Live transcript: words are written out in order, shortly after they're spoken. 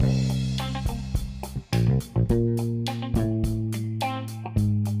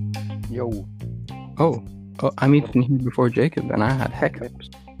Yo. Oh, I'm even here before Jacob, and I had hiccups.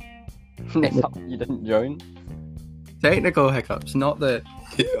 You didn't join? Technical hiccups, not the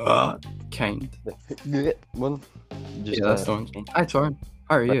kind. The one. Just, Yeah, that's the one. Hi, Torrin.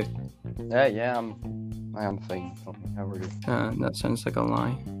 How are you? Yeah, I am fine. How are you? That sounds like a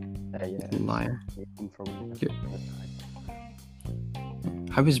lie. Yeah. Liar. Good.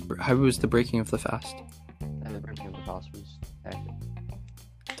 How was the breaking of the fast? The breaking of the fast was epic.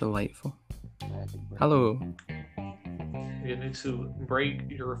 Delightful. Hello. You need to break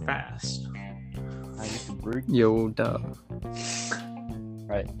your fast. I need to break. Yo, duh.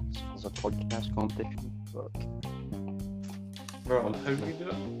 Right, there's a podcast competition. Look, Bro, how do we do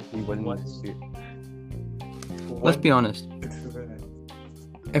it? we win What? this year. Let's be honest.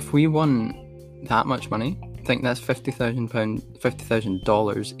 If we won that much money, I think that's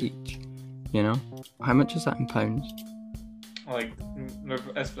 $50,000 each. You know, how much is that in pounds? Like,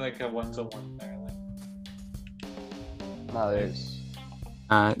 it's like a 1-to-1 there. Like. No, there's.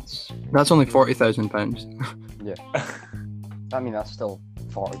 That's only £40,000. Yeah. I mean, that's still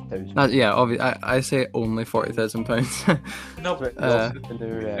 40,000. Yeah, obviously, I say only £40,000. No, But but you also can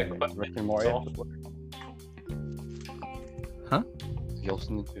do Rick and Morty episode. Huh? You also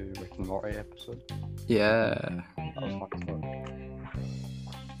need to do Rick and Morty episode. Yeah, That was fucking fun.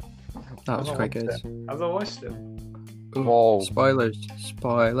 that was quite good. I've not watched it. Ooh, Whoa. Spoilers.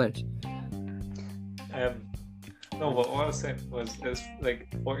 No, but what I was saying was it's like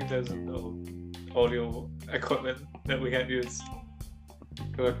 40,000 of audio equipment that we can't use.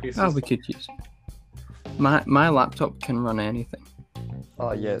 We could use. My laptop can run anything.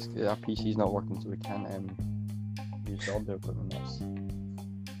 Oh, yes, our PC's not working, so we can't use the audio equipment.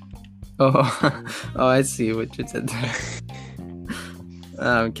 Oh, I see what you did there.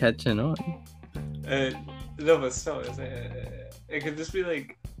 I'm catching on. No, but still, it could just be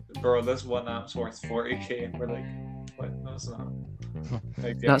like, bro, this one app's worth 40k, and we're like, what? No, it's not.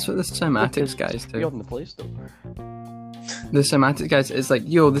 Like, That's what the cymatics guys Be do. on the Play Store. The cymatics guys is like,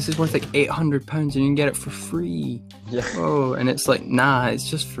 yo, this is worth like £800 and you can get it for free. Yeah. Oh, and it's like, nah, it's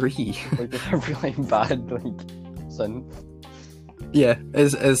just free. Like, it's a really bad, synth. Yeah,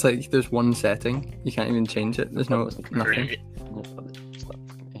 it's like there's one setting, you can't even change it. There's nothing. It's like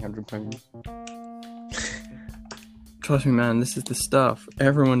 £800. Trust me, man, this is the stuff.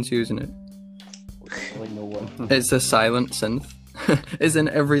 Everyone's using it. Like, no one. It's a silent synth. It's in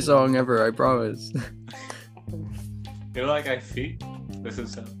every song ever, I promise. You know, like I feet. This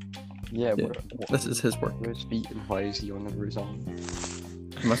is Yeah, Yeah. This is his work. where's Feet and why is he on every song?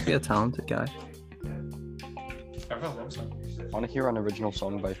 He must be a talented guy. everyone loves it. I want to hear an original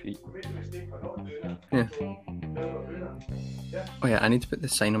song by Feet. Yeah. Oh yeah, I need to put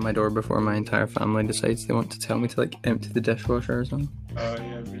this sign on my door before my entire family decides they want to tell me to like empty the dishwasher or something. Oh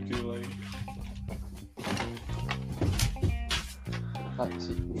yeah, we do like. That's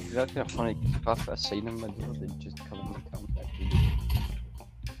exactly a funny. If I put a sign on my door, they'd just come and contact you.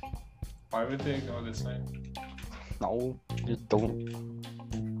 Why would they ignore the sign? No, just don't.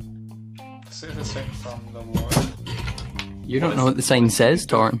 Say the sign from the war. You don't know what the sign says,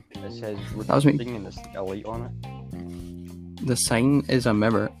 Torn. It says That was me. recording and there's like a light on it. The sign is a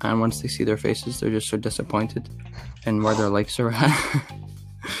mirror, and once they see their faces, they're just so disappointed in where their lives are at.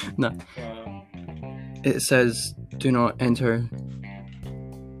 No, it says, "Do not enter."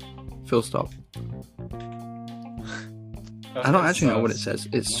 Full stop. I don't actually know what it says.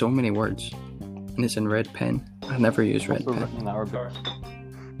 It's so many words, and it's in red pen. I never use red Also pen. written in Arabic.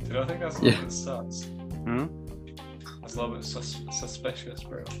 Do you think that's a Yeah. little bit sus? That's a little bit suspicious,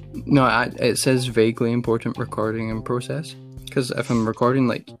 bro. No, it says vaguely important recording in process. Because if I'm recording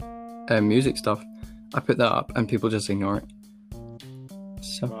like music stuff, I put that up and people just ignore it.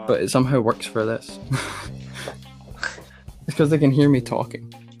 So, Wow. but it somehow works for this. It's because they can hear me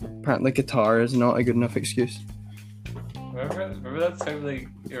talking. Apparently, guitar is not a good enough excuse. Remember that time like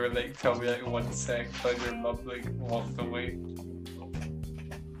you were like tell me like 1 sec, but your mum like walked away.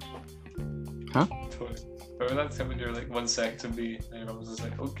 Huh? Remember that time when you were like 1 sec to me, and your mum was just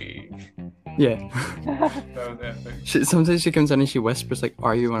like, okay. Yeah. That was epic. Sometimes she comes in and she whispers like,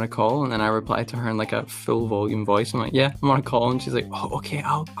 "Are you on a call?" And then I reply to her in like a full volume voice. I'm like, "Yeah, I'm on a call," and she's like, "Oh, okay,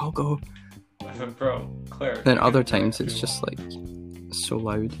 I'll go." Bro, Claire. Then other times it's just like so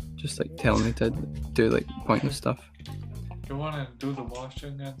loud, just like telling me to do like pointless stuff. You wanna do the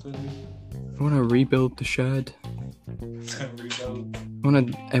washing, Anthony? I want to rebuild the shed. Rebuild. I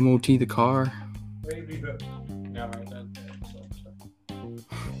want to MOT the car. Rebuild. Yeah, right then.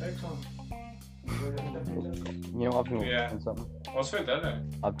 Excellent. You know, I've been Yeah. doing something. What's for dinner?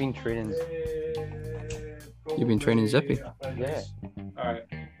 I've been training. You've been training Zippy? Yeah. Alright.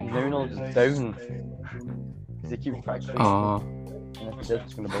 now knows it's down. Because they keep practicing. Oh. And if he did,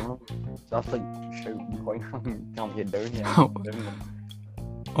 it's going to burn him. So I have to like shout and point at him, can't get down yet. Oh. Down.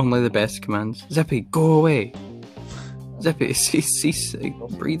 Only the best commands. Zippy, go away. Zippy, cease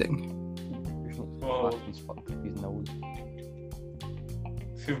breathing. Whoa. He's fucked up his nose.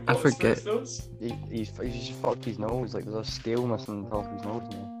 I forget. He's just fucked his nose. Like there's a scale missing off his nose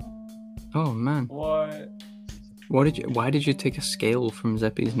now. Oh man. What? Why did you take a scale from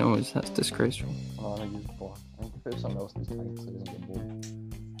Zippy's nose? That's disgraceful. Oh, I use black. I think put something else in his tank so he doesn't get bored.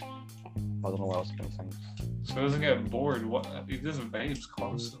 I don't know what else in his tank. So he doesn't get bored. What? He does vapes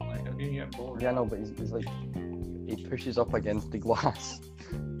constantly. How can you get bored? Yeah, no, but he's like he pushes up against the glass.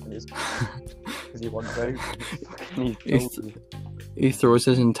 And it's because he wants out. He throws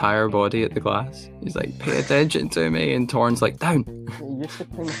his entire body at the glass. He's like, pay attention to me, and Torn's like, down. He used to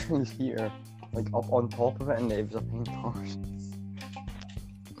put his heater like up on top of it and it was a paint torch.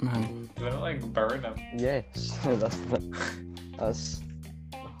 Man. Does it like burn him? Yes, that's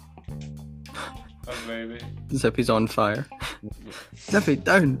Oh baby. Zippy's on fire. Zippy,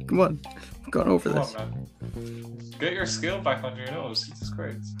 down, come on. I've gone over Come this. on, man. Get your scale back on your nose. Jesus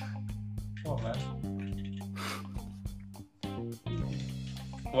Christ. Come on, man.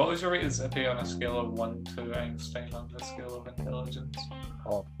 What was your rated Zippy on a scale of 1 to Einstein on the scale of intelligence?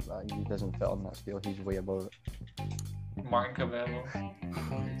 oh he doesn't fit on that scale, he's way above it. Martin Cabello.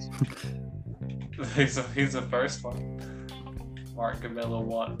 he's the first one. Martin Cabello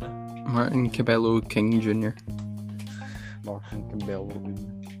 1. Martin Cabello King Jr. Martin Cabello.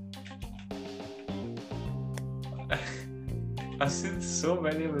 I've seen so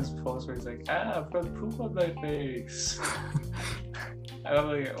many of his posts where he's like, I've got poop on my face. And I'm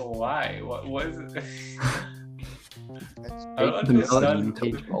like, oh, why? What is it? I don't understand.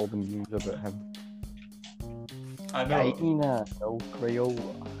 Take all the news about him. I know. China, no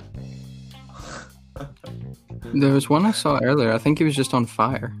Crayola. There was one I saw earlier. I think he was just on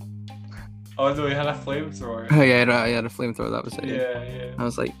fire. Oh no, he had a flamethrower. Oh yeah, he had a flamethrower. That was it. Yeah. I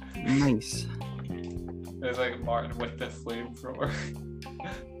was like, nice. It was like Martin with the flamethrower.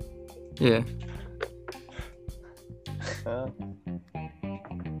 Yeah.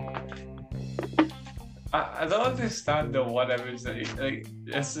 I don't understand the one image that he, like.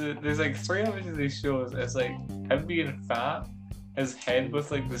 There's like 3 images he shows. It's like him being fat, his head with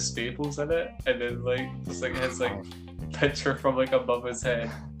like the staples in it, and then like just like his like picture from like above his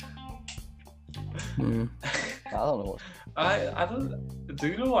head. Yeah. I don't know what. I don't. Do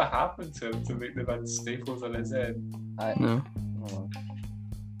you know what happened to him to make the man staples on his head? No. I don't know.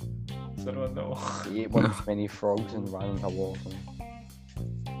 So I don't know. He ate one too many frogs and ran into walls.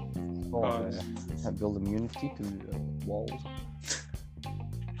 And build immunity to walls.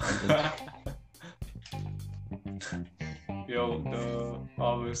 Yo, no.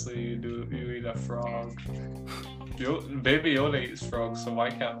 Obviously you eat a frog. Baby Yoda eats frogs, so why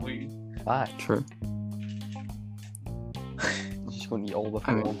can't we? Back. True. He's just going to eat all the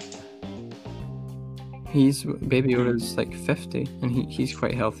I mean- frogs. Baby Yoda's like 50, and he's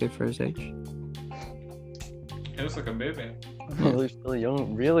quite healthy for his age. He looks like a baby. He looks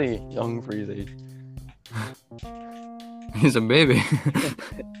really young for his age. He's a baby.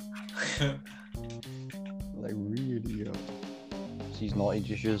 Like really young. So he's not. He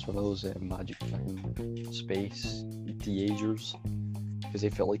just used one of those magic fucking space de-agers because they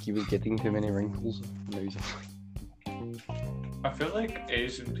felt like he was getting too many wrinkles. And now he's I feel like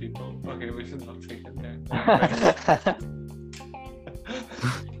Asian people. Okay, we should not take it there.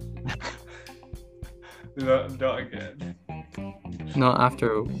 Not again. Not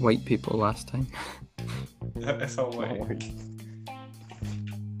after white people last time. It's all white.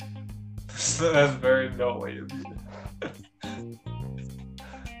 That's very not white of you.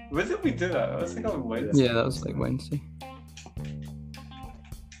 When did we do that? That was like on Wednesday. Yeah, that was like Wednesday.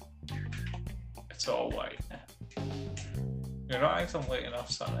 It's all white. You're not acting white enough,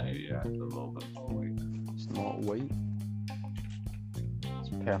 son. You act a little bit more white. It's not white. It's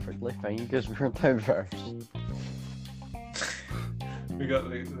perfectly fine because we're diverse. We got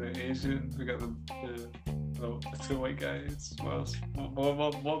the Asian, we got the 2 white guys. What else?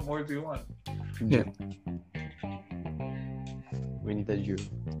 What more do you want? Yeah. We need a Jew.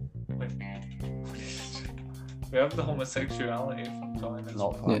 Like, we have the homosexuality from time as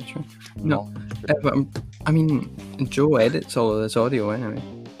Not well. Yeah, true. No. But I mean, Joe edits all of this audio anyway.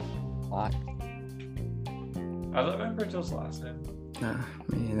 Black. I don't remember Joe's last name. Nah,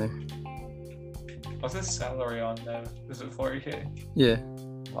 me either. What's his salary on now? Is it 40k? Yeah,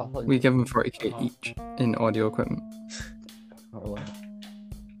 I thought we give him 40k each in audio equipment, or like,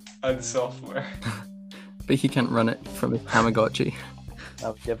 And software. but he can't run it from his Tamagotchi.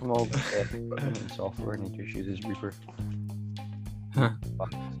 I'll give him all the equipment software and he just uses Reaper. Huh.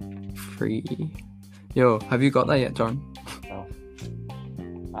 Free. Yo, have you got that yet, John? No.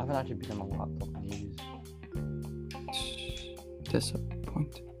 I haven't actually been on my laptop in ages.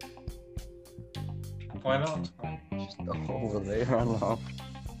 Disappointed. Why not? Just over there, I don't know.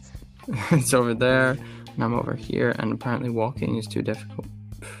 It's over there, and I'm over here, and apparently walking is too difficult.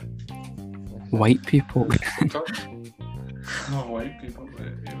 White people. White people,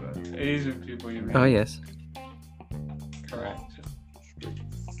 Asian people, you mean? Oh yes. Correct.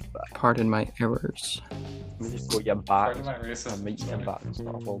 Pardon my errors. Let me just go get back. Pardon my racism. And meet you sorry. back and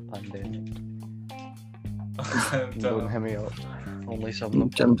start a whole pandemic. Don't- Don't hit me up. Only some of them.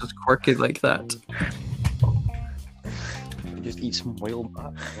 Jim just quirky like that. Just eat some wild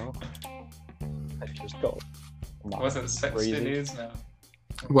bat. Well, I just got. Was it 60 Crazy. days now?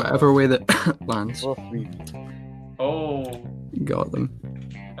 Whatever way that lands. Well, 3. Oh, Got them.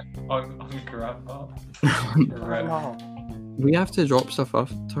 on Grandpa. Wow. We have to drop stuff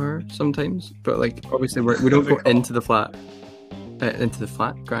off to her sometimes, but like obviously we don't go into the flat.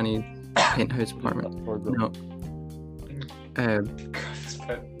 Granny penthouse apartment. No.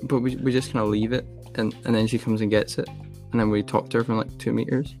 But we just kind of leave it, and then she comes and gets it, and then we talk to her from like 2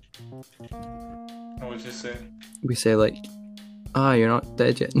 meters. What would you say? We say like, you're not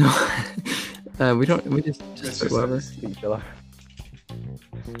dead yet. No. We don't. We just It's like, whatever. To each other.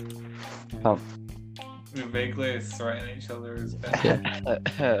 We vaguely threaten each other as dead.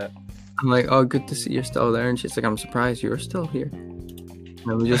 Yeah. I'm like, oh, good to see you're still there, and she's like, I'm surprised you're still here.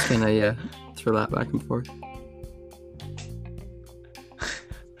 And we just kind of throw that back and forth.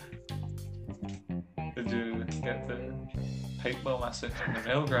 Did you get the pipe bomb message on the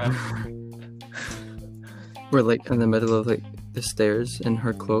mailgram? We're like in the middle of like the stairs in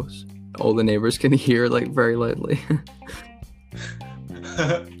her close. All the neighbors can hear like very loudly.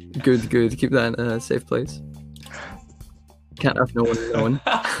 Good. Keep that in a safe place. Can't have no one knowing.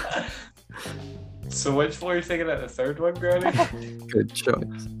 So which floor are you taking at the third one, Granny? Good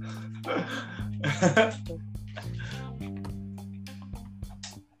choice.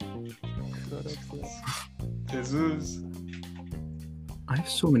 Jesus. I have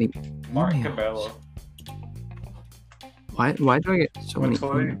so many. Mark emails. Cabello. Why do I get so many? Which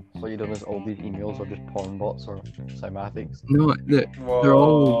floor? emails? So you done is all these emails are just porn bots or cymatics? No, they're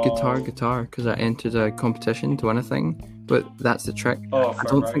all Whoa. guitar because I entered a competition to win a thing. But that's the trick. Oh, I for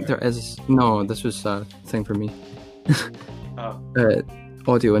don't right. think there is. No, this was a thing for me. Oh.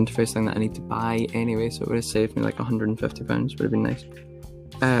 Audio interface thing that I need to buy anyway, so it would have saved me like £150. Would have been nice.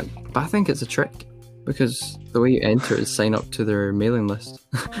 But I think it's a trick because the way you enter is sign up to their mailing list.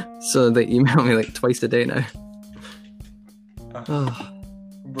 So they email me like twice a day now. Oh,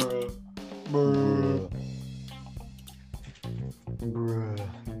 Bruh. Bruh. Bruh.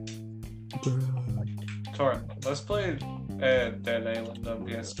 Torrent, let's play Dead Island on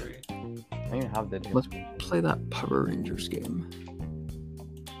PS3. I don't even have that. let's play that Power Rangers game.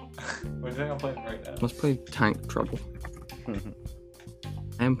 What do you think I'm playing right now? Let's play Tank Trouble.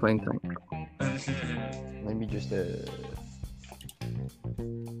 I am playing Tank Trouble. Let me just There's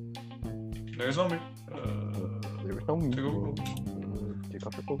on me. there was no To go. Take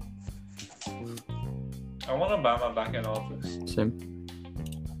off your coat. I want Obama back in office. Same.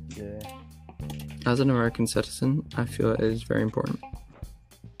 Yeah. As an American citizen, I feel it is very important.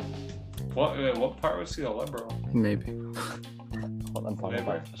 What part was he a liberal? Maybe. What I'm talking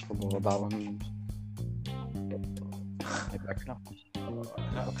about just for more about memes. Maybe I can have this. Take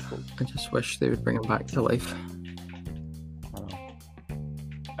off your coat. I just wish they would bring him back to life.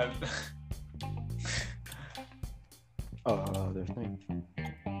 I don't know. There's no.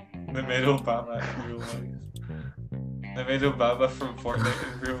 They made Obama in real life. They made Obama from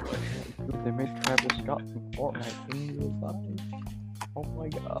Fortnite in real life. They made Travis Scott from Fortnite in real life. Oh my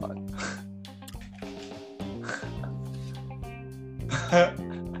god.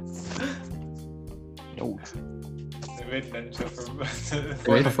 Yo. They made Ninja from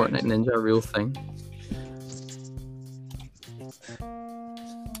They made Fortnite Ninja a real thing.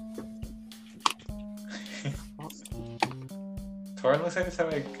 Torrent looks like the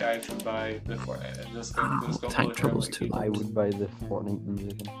type of guy to buy the Fortnite and just go Tank look Trouble's at too it. I would buy the Fortnite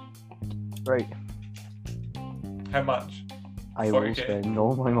music. Right. How much? I will 40K. spend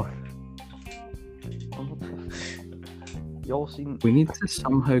all my money. Y'all seen? We need to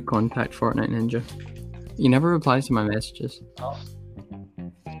somehow contact Fortnite Ninja. He never replies to my messages. Oh.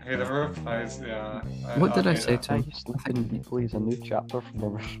 He never replies, yeah. What did I hate say that. to him? Sleeping Deeply is a new chapter from the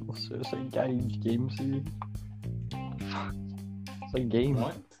original Suicide Guys game series. It's a game.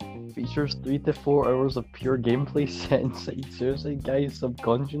 What? Features 3 to 4 hours of pure gameplay set inside Suicide Guy's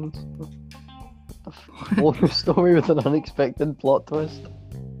subconscious. What the story with an unexpected plot twist.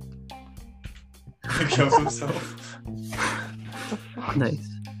 He kills himself. Nice.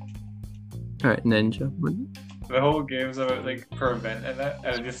 Alright, Ninja. The whole game's about like preventing it,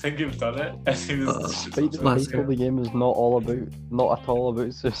 and you think you've done it, and you just Despite the title, the game is not at all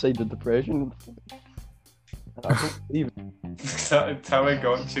about suicide and depression. I don't believe it. That's how I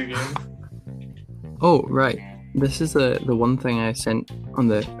got to game. Oh, right. This is the one thing I sent on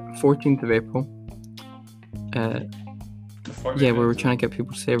the 14th of April. Yeah, we were trying to get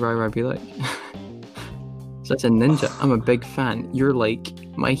people to say Rai be like. So I said, Ninja, I'm a big fan. You're like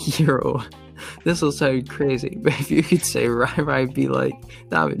my hero. This will sound crazy, but if you could say Rai be like,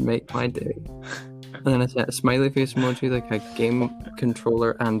 that would make my day. And then I sent a smiley face emoji, like a game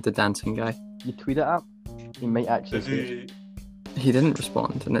controller, and the dancing guy. You tweet it at, you might actually see it. He didn't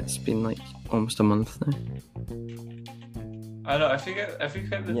respond, and it's been like almost a month now. I know. I think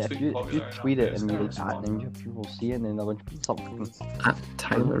the Yeah, tweet if you popular tweet enough, it it's and you gonna like at respond. Ninja, people will see it and then they'll put something. At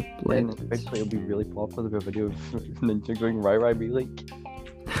Tyler Then Blake. eventually it'll be really popular, the video of Ninja going Rai be like.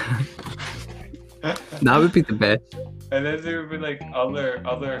 That would be the best. And then there would be like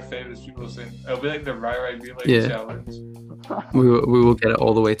other famous people saying it'll be like the Rai be like Yeah. challenge. We will get it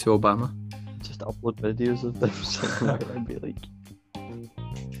all the way to Obama. Just upload videos of them saying Rai be like.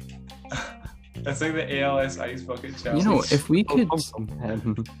 It's like the ALS ice bucket challenge. You know, if we could,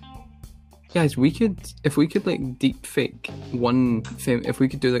 guys, if we could like deep fake if we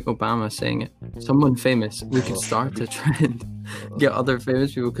could do like Obama saying it, someone famous, we could start a trend, get other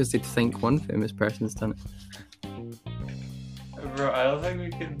famous people because they'd think one famous person's done it. Bro, I don't think we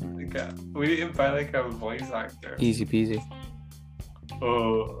can. We need to buy like a voice actor. Easy peasy.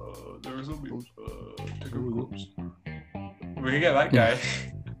 There was a take a corpse. We can get that guy.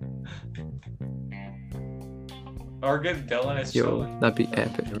 Or get Dylan as Yo, children. that'd be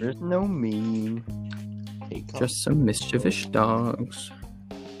epic. There is no me. Take Just some mischievous dogs.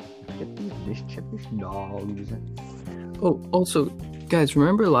 Get these mischievous dogs. Oh, also, guys,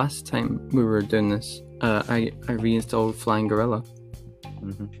 remember last time we were doing this? I reinstalled Flying Gorilla,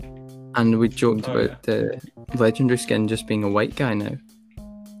 and we joked about the legendary skin just being a white guy now.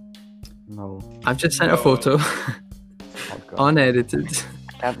 No. I've just sent a photo, Oh, God. unedited.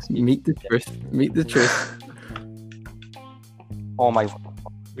 Can't see. Meet the truth. Meet the truth. Oh my.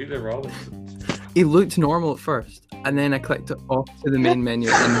 Meet the Robinson. He looked normal at first, and then I clicked it off to the main menu,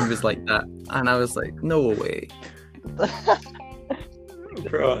 and he was like that, and I was like, no way.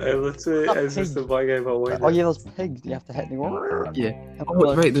 Bro, it literally is just a black guy but white. Oh yeah, those pigs. You have to hit the. Yeah.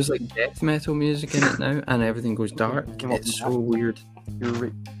 Oh, right, there's like death metal music in it now, and everything goes dark. It's so weird. You're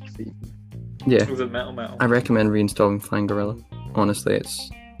right. Yeah, Was it metal? I recommend reinstalling Flying Gorilla. Honestly, it's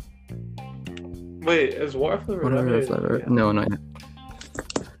Wait, is Water Flavor? whatever flavor. Yeah. No, not yet.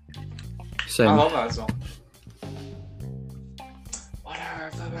 I Same. love that song.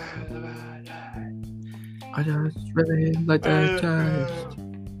 Water Flavor. I just really like that taste.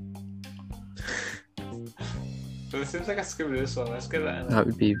 So it seems like a Scooby-Doo song. Let's get that in. That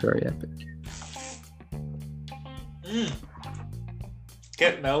would be very epic.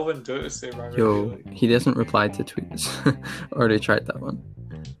 Get Melvin to say Rai Yo, he doesn't reply to tweets. Already tried that one.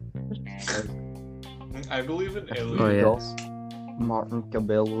 I believe in aliens. Oh yeah. Martin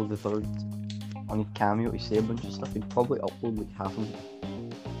Cabello the third on his cameo to say a bunch of stuff. He'd probably upload like half of it.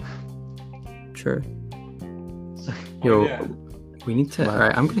 Sure. Oh, Yo, yeah. we need to.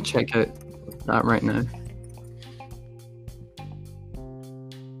 Alright, I'm gonna check out that right now.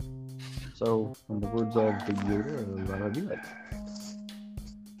 So, in the words of the Yoda, what I'd be like.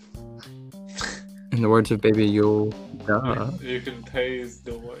 In the words of Baby Yoda. You can taste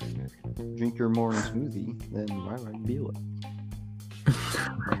the way. Drink your morning smoothie, then why would I be like?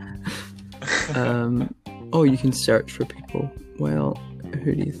 Oh, you can search for people. Well,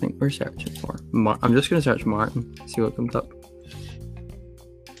 who do you think we're searching for? I'm just gonna search Martin, see what comes up.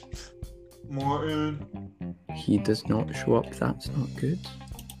 Martin. He does not show up. That's not good.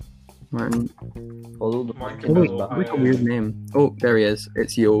 Martin. Although the Martin Oh wait, Cabello, that's like a weird name. Oh, there he is.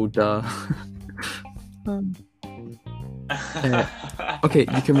 It's Yoda. Okay,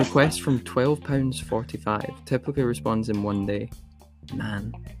 you can request from £12.45. Typically responds in 1 day.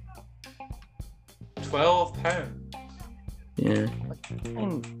 Man. £12. Yeah.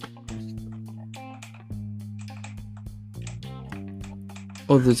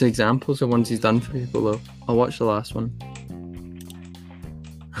 Oh, there's examples of ones he's done for people though. I'll watch the last one.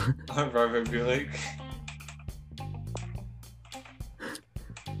 I'd rather be like.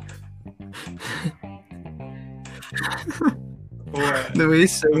 No, The way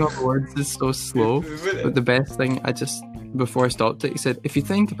he's saying all the words is so slow. But the best thing, before I stopped it, he said, if you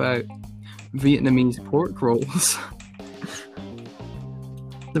think about Vietnamese pork rolls,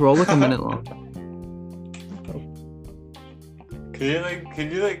 they're all like a minute long.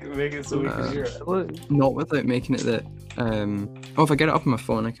 Can you make it so we can hear it? Not without making it that. If I get it up on my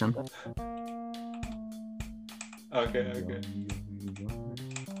phone, I can. Okay.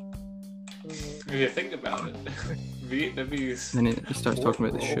 If you think about it, Vietnamese. Then he starts talking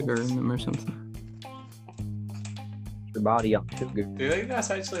about the sugar in them or something. Your body up sugar. Do you think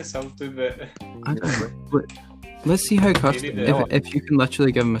that's actually something that? I don't know. But let's see how custom. If you can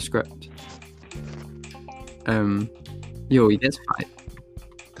literally give him a script. He gets 5.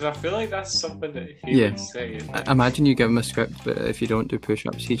 Because I feel like that's something that he would say. Imagine you give him a script, but if you don't do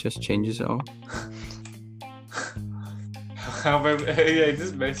push-ups, he just changes it all.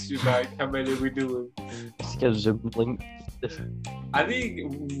 Just message you back. How many are we doing? Just get a Zoom link. I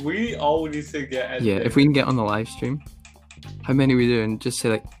think we all need to get in there. If we can get on the live stream. How many are we doing? Just say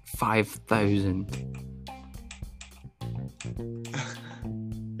like 5,000.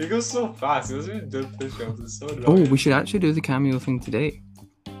 It goes so fast. He doesn't even do push-ups. It's so annoying. We should actually do the cameo thing today.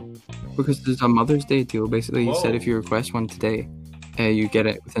 Because there's a Mother's Day deal. Basically, he said if you request one today, you get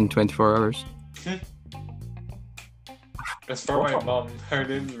it within 24 hours. It's for my mum. Her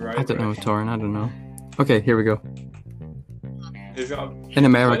name's right. I don't know, Torrin. I don't know. Okay, here we go. In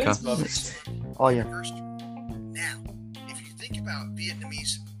America. Oh, yeah. Now, if you think about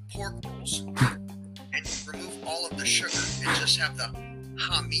Vietnamese pork rolls and remove all of the sugar and just have the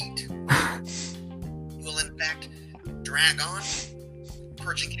meat, you will in fact drag on,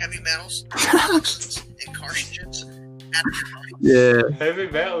 purging heavy metals, toxins, and carcinogens out of your body. Yeah. Heavy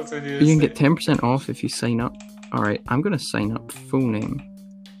metals. You can get 10% off if you sign up. Alright, I'm gonna sign up. Full name.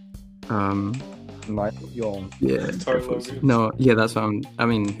 Yeah. No, yeah, that's what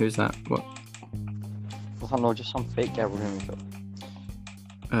who's that? What? I don't know, just some fake guy we're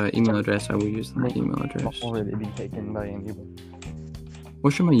gonna email address, I will use that email address. Not already been taken by anybody.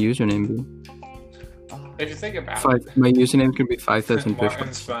 What should my username be? If you think about it. My username could be 5,000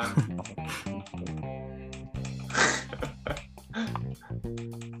 push-ups.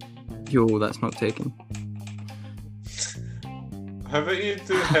 Yo, that's not taken. How about you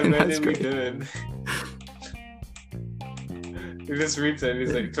do how many we doing? He just reads it and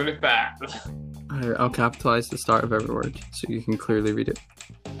he's like, 25. I'll capitalize the start of every word so you can clearly read it.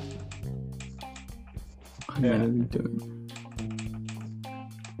 How many are we doing?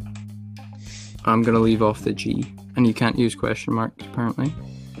 I'm gonna leave off the G. And you can't use question marks, apparently.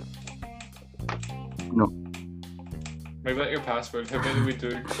 No. Maybe like your password. How many are we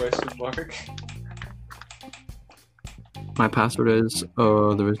doing? Question mark. My password is...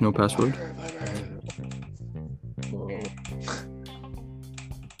 Oh, there is no password.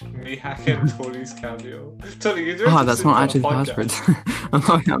 Me hacking Tony's cameo. Tony, you doing that's not actually the password.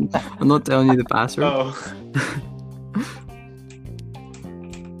 I'm not telling you the password. Oh.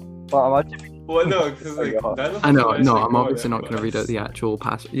 Well, no, because like I know. No, I'm obviously not going to read out the actual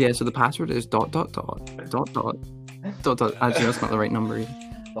password. Yeah, so the password is ... Actually, that's not the right number either.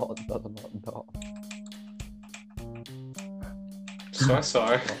 So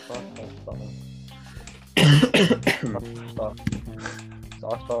sorry.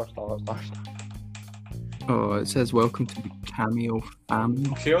 Oh, it says welcome to the cameo family.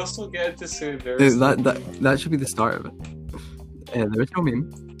 Can you also get to say there's that should be the start of it. There is no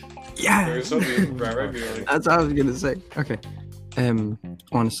meme. Yeah. There's no meme. Right. That's what I was gonna say. Okay.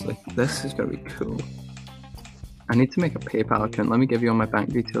 Honestly, this is gonna be cool. I need to make a PayPal account. Let me give you all my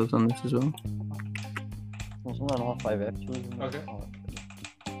bank details on this as well. Okay.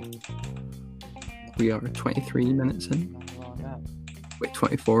 We are 23 minutes in. Wait,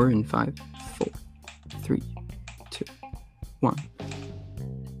 24 in 5, 4, 3, 2, 1.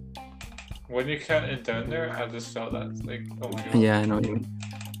 When you counted down there, I just felt that like, oh my god. Yeah, I know what you mean.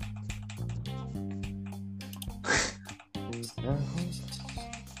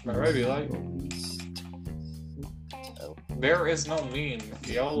 Alrighty, like. There is no meme.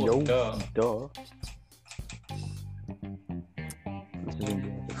 Yo, duh.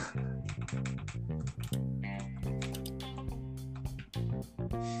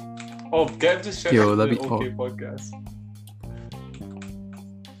 Oh, get just check out the OK podcast.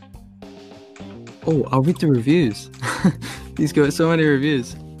 Oh, I'll read the reviews. He's got so many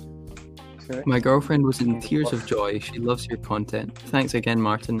reviews. Okay. My girlfriend was in tears of joy. She loves your content. Thanks again,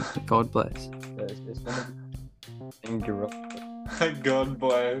 Martin. God bless. God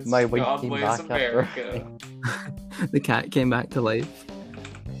bless. My wife God came bless back America. The cat came back to life.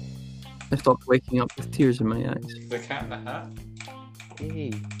 I stopped waking up with tears in my eyes. The cat in the hat?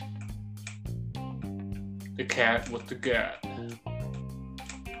 Hey. The cat with the cat.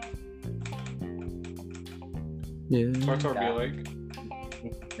 Yeah. Tortor be like.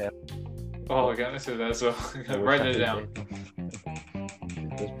 Yeah. Oh, I gotta say that as well. Write it down.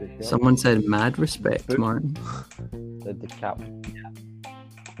 Someone said mad respect, Martin. The cat.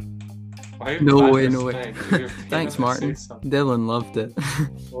 Why No mad way, no way. respect? You're Thanks, gonna Martin. say something. Dylan loved it.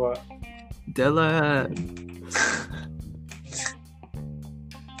 What? Dylan.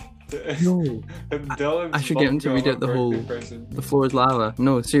 No. Dylan's I should get him to read out the whole. The floor is lava.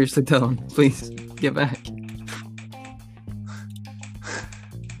 No, seriously, Dylan, please get back.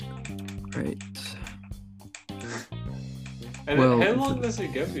 Right. And Well, how long does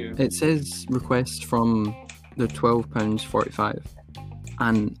it give you? It says requests from the £12.45,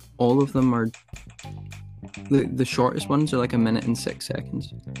 and all of them are the shortest ones are like 1 minute and 6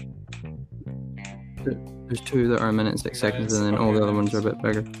 seconds. There's 2 that are 1 minute and 6 seconds, and then all the other ones are a bit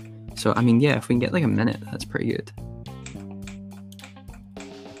bigger. So I mean, yeah, if we can get like 1 minute, that's pretty good.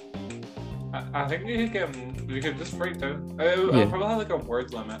 I think you could just write down. I'll probably have like a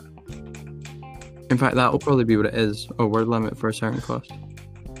word limit. In fact, that'll probably be what it is, a word limit for a certain cost.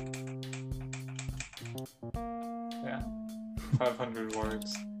 Yeah, 500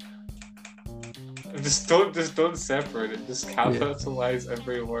 words. Just don't separate it. Just capitalize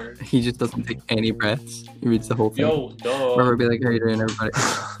every word. He just doesn't take any breaths. He reads the whole thing. Yo, dog. Or be like, how you doing, everybody?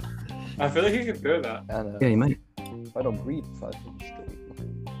 I feel like he can do that. And Yeah, you might. if I don't breathe, if I just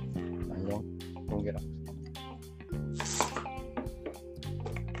don't get up.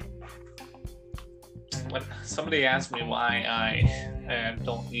 When somebody asked me why I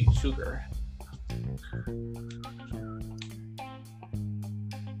don't eat sugar,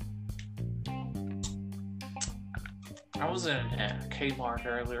 I was in Kmart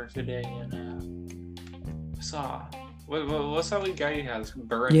earlier today and I saw what's that wee guy he has?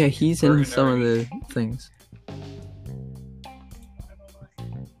 Burnt. Yeah, he's in burnt some of earring. the things.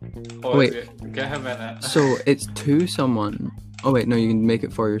 Oh, Wait. get him in it. So it's to someone. Oh wait, no, you can make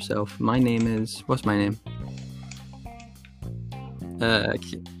it for yourself. My name is. What's my name?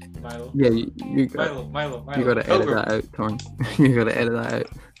 Milo. Yeah, you got. Milo. You gotta edit that out, Torn. You gotta edit that out.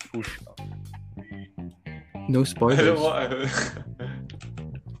 Push up. I No don't spoilers. want.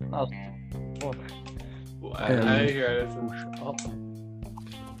 Oh, I hear it. push up.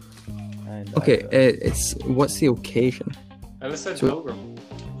 And Okay, it's what's the occasion? I just said So- pilgrim.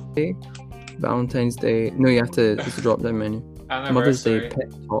 Valentine's Day. No, you have to. It's a drop-down menu. Mother's Day, Anniversary. pet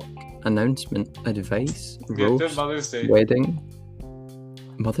talk, announcement, advice, Yeah, do roast, Mother's Day. wedding.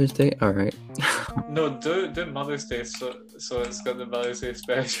 Mother's Day. All right. No, do Mother's Day. So it's got the Mother's Day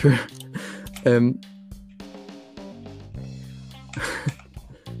special. Sure.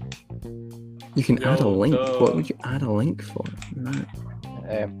 You can add a Yo, link. no. What would you add a link for? Right.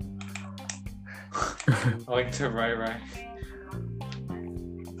 I like to Rai.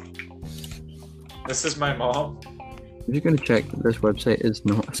 This is my mom. I'm just gonna check that this website is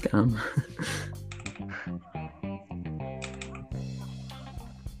not a scam.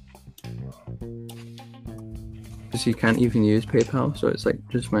 Because you can't even use PayPal, so it's like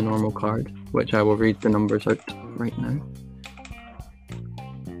just my normal card, which I will read the numbers out right now.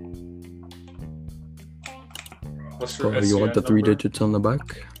 What's your Oh, you want the SCN 3 number? digits on the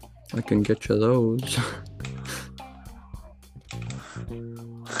back? I can get you those.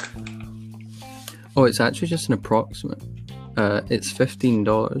 Oh, it's actually just an approximate. It's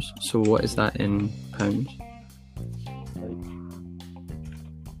 $15. So what is that in pounds?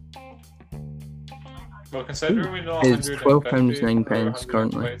 Well, considering we know It's 150 £12 9 or pence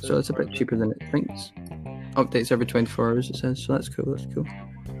currently, 120, so it's a bit cheaper than it thinks. Updates every 24 hours, it says, so that's cool. That's cool.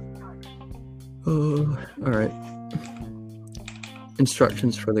 Oh, all right.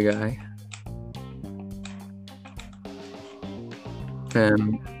 Instructions for the guy.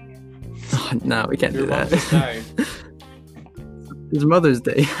 No, we can't Your do mom that. just died. It's Mother's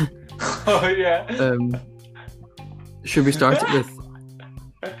Day. Oh yeah. Should we start it with?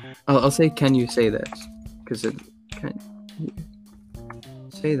 I'll say, can you say this? Because it can. You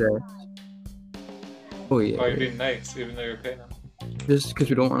say this. Oh yeah. Oh, you're being nice, even though you're paying him. Just because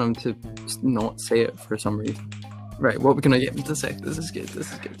we don't want him to not say it for some reason. Right. What can I get him to say? This is good.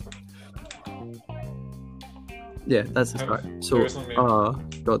 This is good. Yeah, that's the start. So, There is no meme.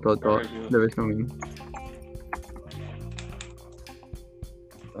 dot. Okay. There is no meme.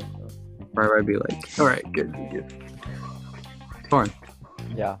 Right, I'd be like, all right, good. Fine.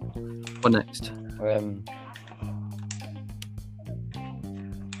 Yeah. What next?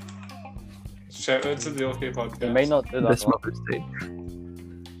 Shout out to the OK podcast. You may not do that. This one. Mother's Day.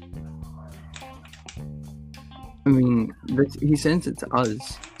 I mean, he sends it to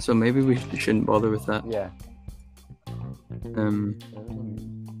us, so maybe we shouldn't bother with that. Yeah. Um,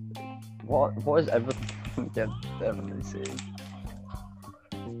 What is everything get everybody saying?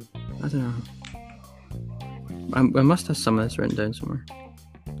 I don't know. I must have some of this written down somewhere.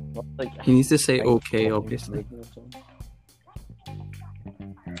 What, like, He needs to say like, okay, fucking obviously. Reagan or something?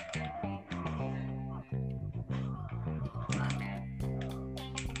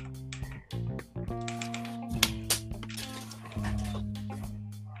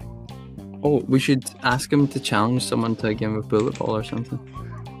 Oh, we should ask him to challenge someone to a game of bullet ball or something.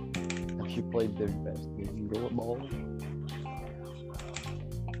 Have you played the best game in bullet ball?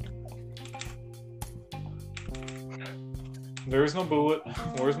 There is no bullet.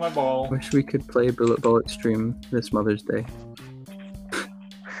 Where's my ball? Wish we could play bullet ball extreme this Mother's Day.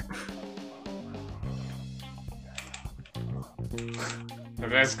 Okay,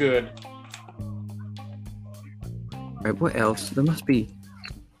 that's good. Right, what else? There must be.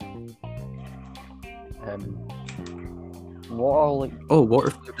 What are like Oh,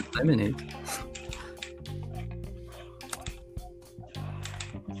 water flavored lemonade.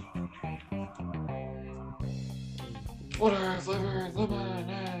 Water flavored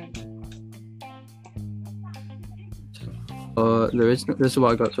lemonade. There is no, this is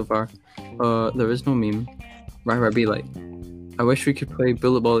what I got so far. There is no meme. Right, be like, I wish we could play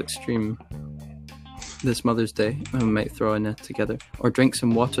bullet ball extreme this Mother's Day, and we might throw a net together, or drink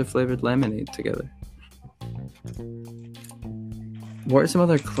some water flavored lemonade together. What are some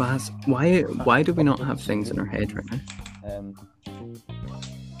other class? Why do we not have things in our head right now?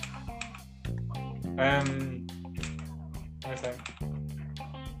 I think.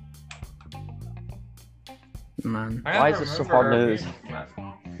 Man, why is this so hard news? I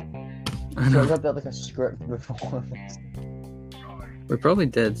So I know. got that like a script before this. We probably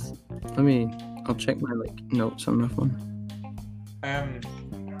did. I'll check my like notes on my phone.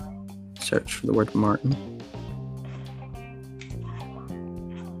 Search for the word Martin.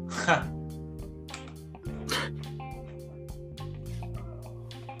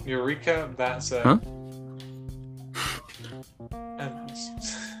 Eureka, that's it. Huh?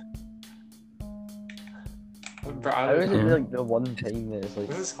 Bro, How is it Yeah. like the one time that it's like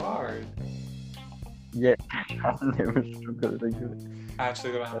this is hard. yeah, I never struggled to think of it.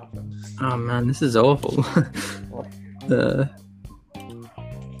 Actually gonna happen. Oh man, this is awful.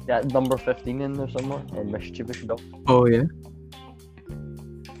 Yeah, number 15 in there somewhere or mischievous dog. Oh yeah.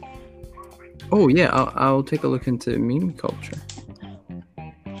 Oh yeah, I'll take a look into meme culture.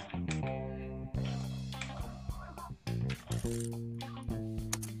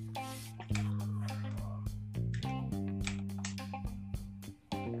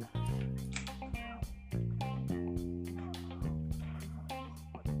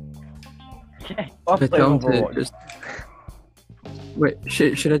 Should I tell him to just... Wait,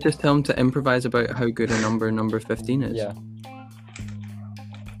 should I just tell him to improvise about how good a number 15 is? Yeah.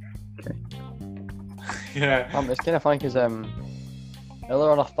 Okay. Yeah. It's kind of funny because earlier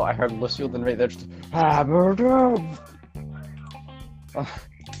on I thought I heard Lucille, then right there just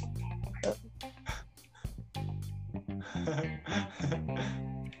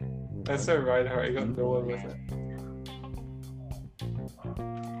That's so right, how you got nowhere with it.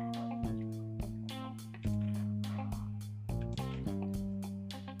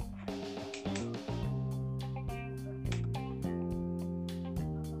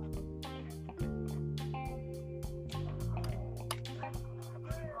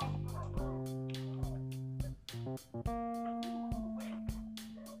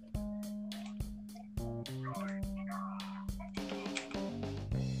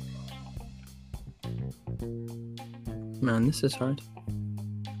 Man, this is hard.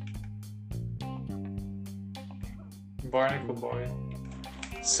 Barnacle Boy.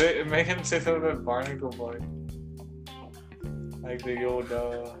 Make him say something about Barnacle Boy. Like the old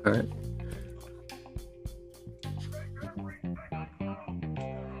Alright.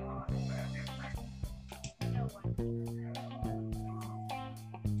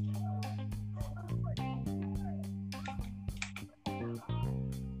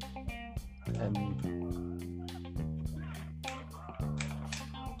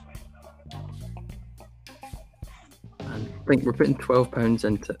 I think we're putting £12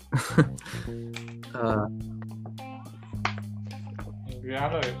 into it. yeah,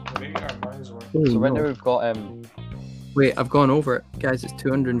 I know, maybe our money's worth. Oh, So right no. now we've got Wait, I've gone over it. Guys, it's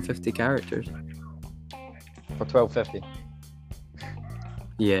 250 characters. for 12.50.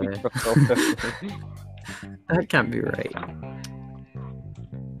 Yeah. For 12.50. That can't be right.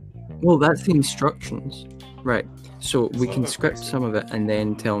 Well, that's the instructions. Right. So we can script some of it and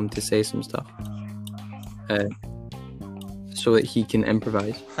then tell him to say some stuff. so that he can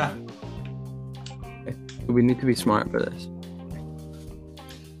improvise. Okay. So we need to be smart for this.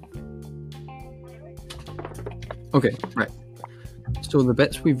 Okay, right. So the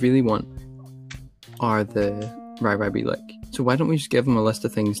bits we really want are the Rai be like. So why don't we just give him a list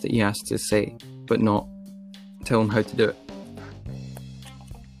of things that he has to say, but not tell him how to do it?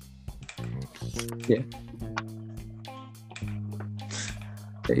 Yeah.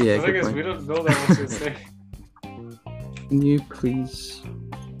 Yeah. The thing Good is, point. we don't know that what to say. Can you please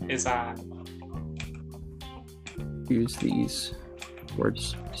It's a use these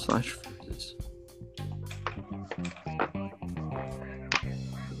words / phrases?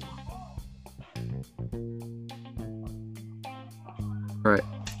 Right.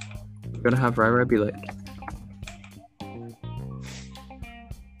 We're gonna have Rai be like.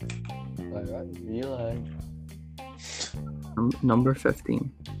 Right, be like. Number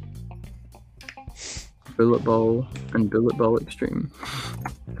 15. Bullet Ball and Bullet Ball Extreme.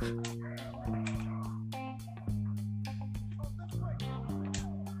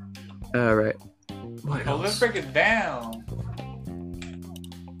 Alright. What well, let's else? break it down.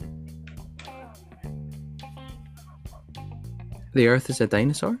 The Earth is a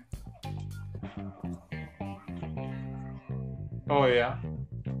dinosaur? Oh yeah.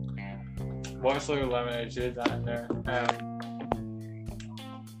 What's like lemonade? You did that in there.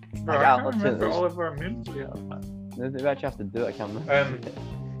 Bro, I Yeah, can't let's do remember this. all of our memes we have, man. We actually have to do it, I can't remember.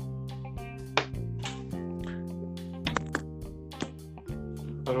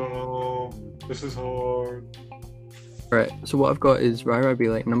 I don't know. This is hard. Right, so what I've got is Rai be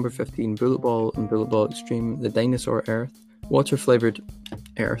like number 15, Bullet Ball and Bullet Ball Extreme, the Dinosaur Earth, Water Flavored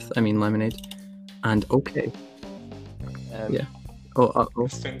Earth, I mean lemonade, and okay. Yeah. Oh.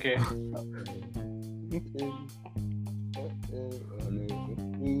 Stinky.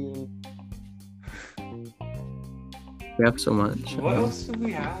 We have so much. What else do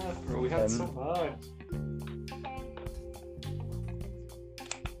we have, bro? We have so much.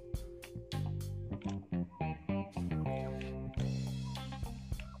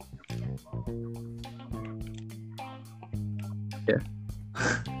 Yeah.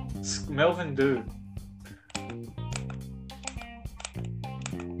 Melvin Dude.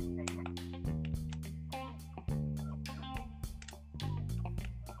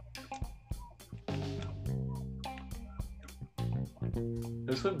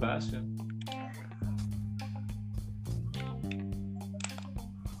 This with Bastion.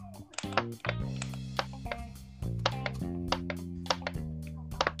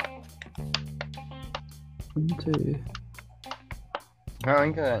 One, two. I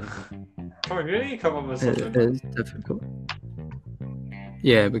think Come on, you need to come up with It something. is difficult.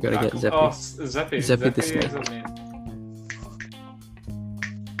 Yeah, we gotta get Zippy. Oh, Zippy. Zippy the is snake. his name.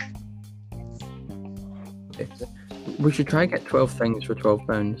 We should try and get 12 things for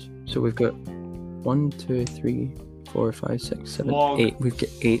 £12. So we've got 1, 2, 3, 4, 5, 6, 7, Log. 8. We've got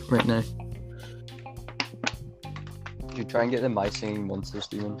 8 right now. you try and get the my singing monster,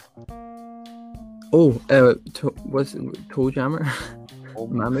 Steven. Oh, what's it? Toe Jammer? Oh,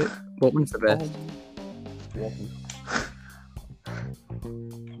 Mammoth? What one's the best?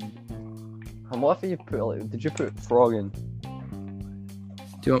 And what if you put like, did you put frog in? Do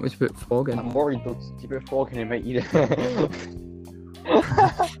you want me to put Frog in? I'm worried that if you put frog in, he might eat it.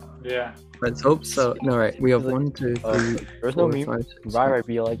 Yeah. Let's hope so. No, right. We have Like, 1, 2, 3, There's no 4, meme. 5, 6, Rara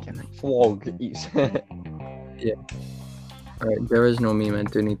be like, frog eats it. Alright, there is no meme. I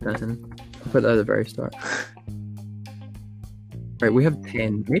do need that in. I'll put that at the very start. Right, we have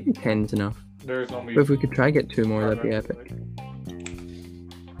 10. Maybe 10's enough. There is no me. But if we could try and get 2 more, that'd be epic.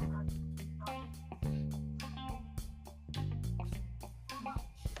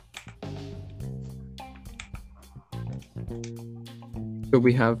 So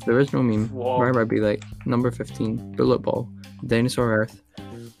we have There Is No Meme, Whoa. Rara be like, number 15, Bullet Ball, Dinosaur Earth,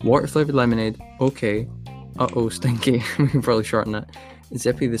 Water Flavored Lemonade, okay, uh-oh, Stinky, we can probably shorten that,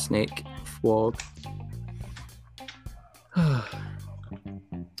 Zippy the Snake, Flog,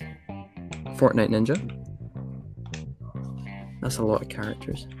 Fortnite Ninja. That's a lot of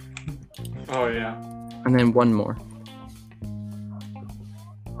characters. Oh yeah. And then one more.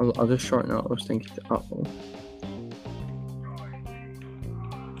 I'll just shorten it. I was thinking to uh-oh.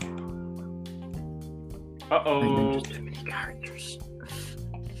 And then Uh-oh. just too many characters.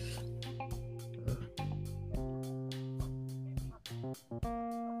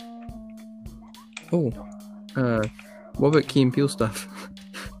 Oh. What about Key and Peele stuff?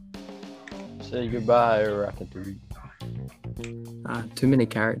 Say goodbye, Ratatouille. Too many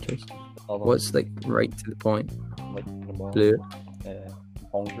characters. Other What's like right to the point? like the Blue.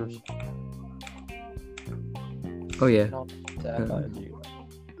 honkers? Oh yeah. Not Terrified you.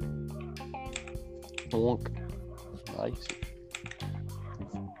 Look. Nice.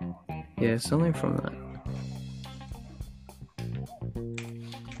 Yeah, it's only from that.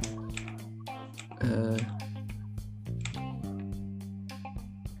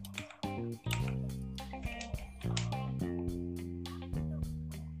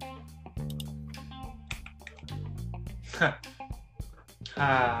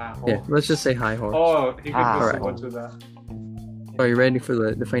 Yeah, let's just say high horse. Oh, he could Ah, just right. go to that. Are you ready for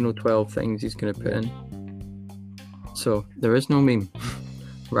the final 12 things he's going to put in? So, there is no meme.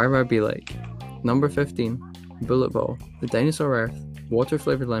 Rara be like, number 15, bullet ball, the dinosaur earth, water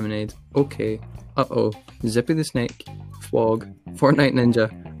flavored lemonade, okay, uh-oh, Zippy the snake, flog, Fortnite ninja,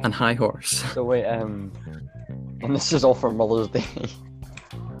 and high horse. So wait, and this is all for Mother's Day.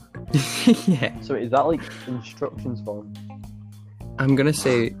 Yeah. So is that like instructions for him? I'm going to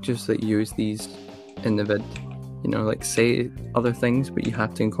say just that use these in the vid. You know, like say other things, but you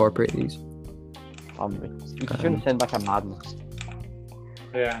have to incorporate these. Family. He's trying to send back a madness.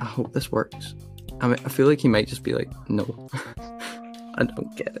 I Yeah. hope this works. I mean, I feel like he might just be like, no, I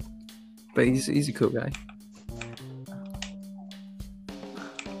don't get it. But he's a cool guy.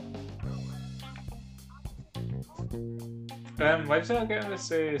 Why did I get him to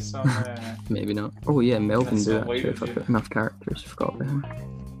say some? Maybe not. Oh yeah, Melvin That's do so actually. weird, If I yeah. put enough characters, I forgot about him.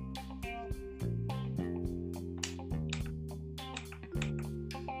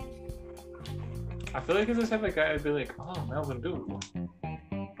 I feel like if this type of guy, I'd be like, oh, Melvin do,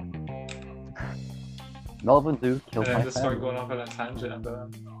 Melvin do kill and then my just start family. going off on a tangent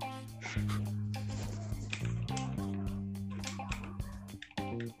about him.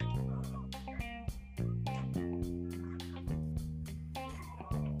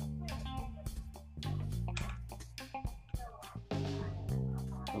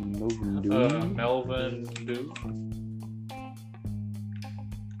 Melvin do. Melvin do.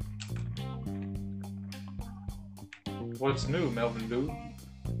 What's new, Melvin do?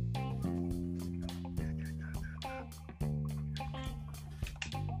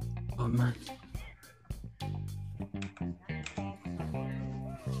 Oh man.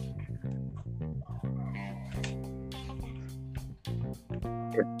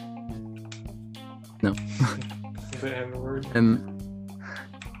 No. The N word. I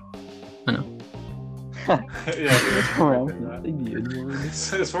know. Yeah. Around.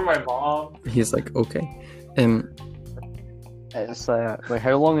 It's for my mom. He's like, okay. It's like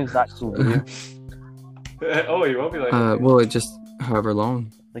how long is that actual video? Oh, you won't be like. Well, it just however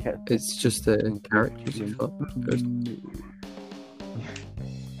long. Like a It's just the characters you fill up.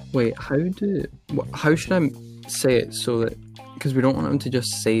 Wait, how should I say it so that, because we don't want him to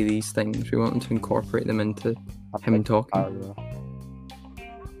just say these things, we want him to incorporate them into him talking. paragraph.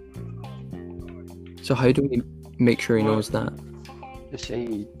 So how do we make sure he knows that? Just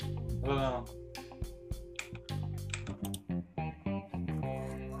say I don't know.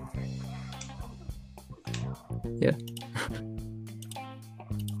 Yeah.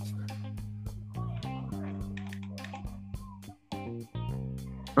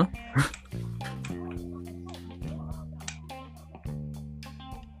 Huh?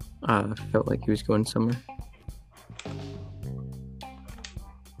 I felt like he was going somewhere.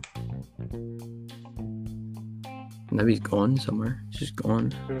 Now he's gone somewhere. He's just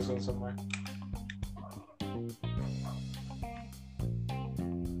gone. He was going somewhere.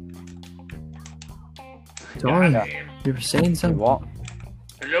 Darn, Yeah. you were saying say something. what?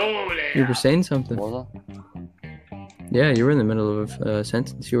 Hello there. You were saying something. Was Yeah, you were in the middle of a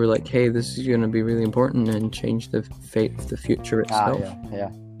sentence. You were like, hey, this is going to be really important and change the fate of the future it? Ah, itself. yeah.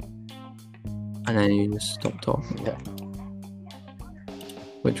 And then you just stopped talking. Yeah.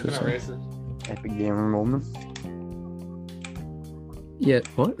 Which was Kinda like, racist. Epic gamer moment. yeah,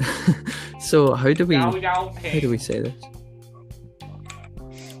 what? So how do we Yao say this?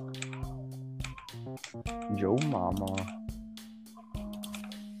 Joe Mama.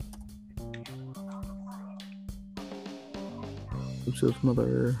 Joseph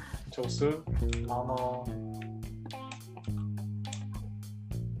mother. Joseph, Mama.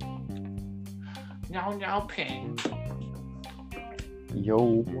 Meow ping.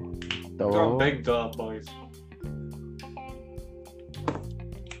 Yo. Got Dog. big dub, boys.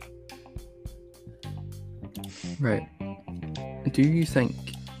 Right. Do you think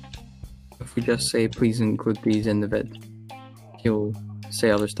if we just say please include these in the vid, he'll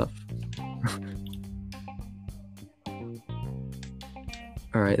say other stuff?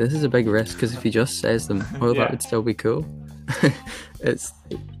 Alright, this is a big risk because if he just says them, well, Yeah. that would still be cool. It's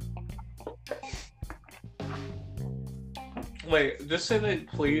Wait, just say that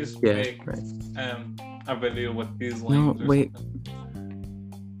please yeah, make right. a a video with these No, lines. Or wait. something.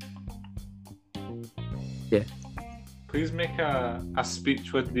 Yeah. Please make a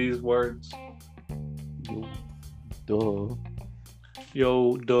speech with these words. Duh.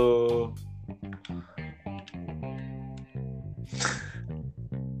 Yo, duh.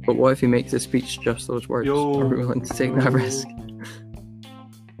 But what if he makes the speech just those words? Yo. Are we willing to take that risk?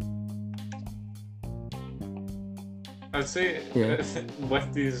 I'd say Yeah.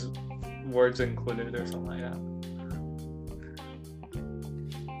 with these words included or something like that.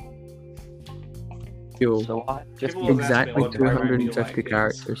 Yo, So what? Just People will ask me exactly what variety you 250 like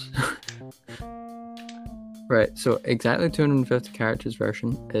characters. Right, so exactly 250 characters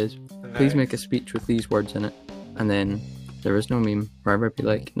version is please make a speech with these words in it, and then there is no meme, wherever it be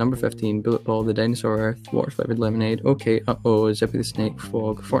like number 15, Bullet Ball, the Dinosaur Earth, Water Flavored Lemonade, okay, uh-oh, Zippy the Snake,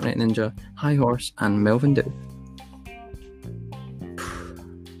 Fog, Fortnite Ninja, High Horse, and Melvin Dew.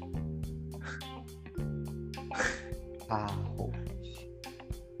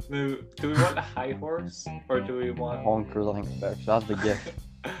 Now, do we want a high horse or do we want Honkers, I think, better. So that's the gift.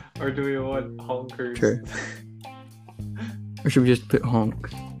 or do we want honkers? Sure. Or should we just put honk?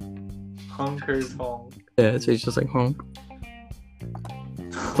 Honkers honk. Yeah, so it's just like honk.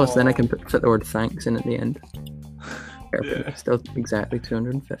 Plus then I can fit the word thanks in at the end. Perfect. Yeah. Still exactly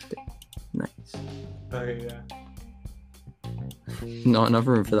 250. Nice. Okay, yeah. Not enough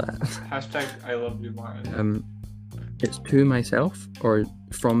room for that. Hashtag I love you, Martin. It's to myself or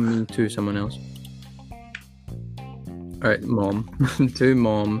from me to someone else. Alright, mom. To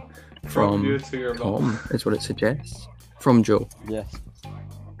mom from you to your Tom mom. is what it suggests. From Joe. Yes.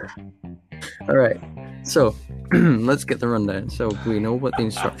 Alright, so let's get the rundown. So we know what the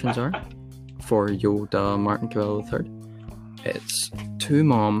instructions are for Yoda Martin Cabello III. It's to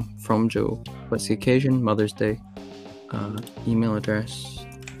mom from Joe. What's the occasion? Mother's Day. Email address.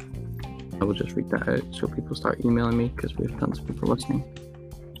 I will just read that out so people start emailing me because we have tons of people listening.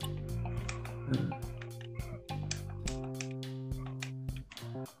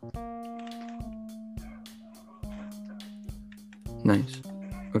 Nice.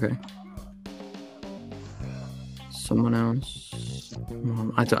 Okay. Someone else.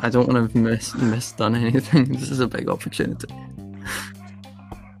 I don't want to have misdone anything. This is a big opportunity.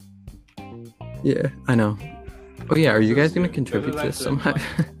 Yeah, I know. Oh yeah, are you guys going to contribute to this somehow?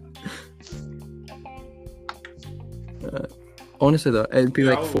 Honestly though, it'd be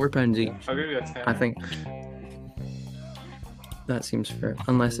like £4 each. I'll give you a 10. I think that seems fair,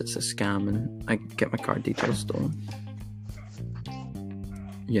 unless it's a scam and I get my card details stolen.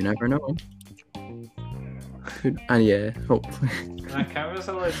 You never know. Yeah, hopefully. That camera's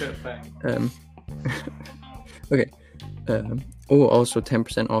a legit thing. Okay. Also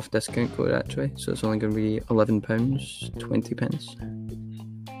 10% off discount code actually, so it's only going to be £11, 20 pence.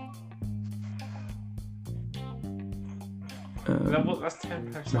 That's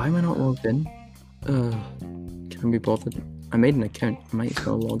 10%. Why am I not logged in? Can't be bothered. I made an account. I might as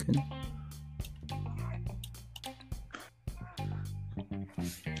well log in.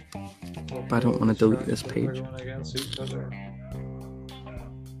 But I don't want to delete this page. Everyone against each other.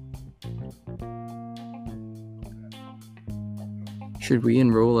 Should we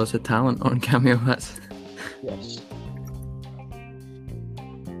enroll as a talent on Cameo? That's Yes.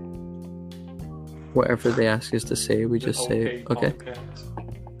 whatever they ask us to say, we just say okay. Podcast.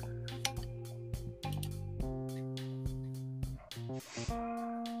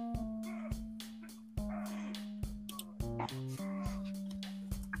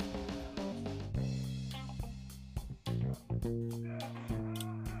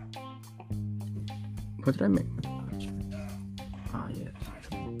 What did I make? Ah, yes.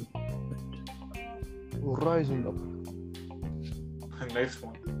 Rising up. A nice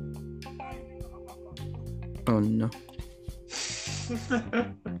one. Oh no.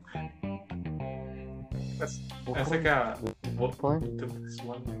 That's like a what Point? this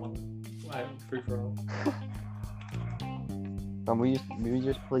one free for all. And we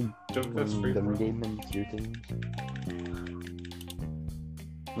just play Jump this free the for all. game in few times.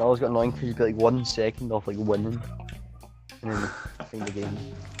 And I always got annoying because you get like 1 second off like winning, and then end the game.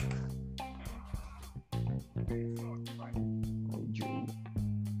 Oh, Joe.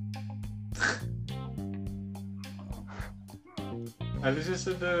 I just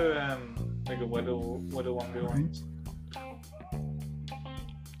did the like a widow 1v1s.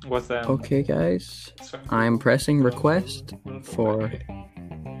 With Okay, guys. I'm pressing request for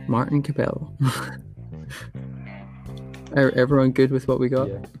Martin Cabello. Everyone good with what we got?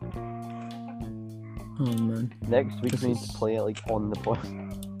 Yeah. Oh man. Next week This we need is- to play it like on the pod.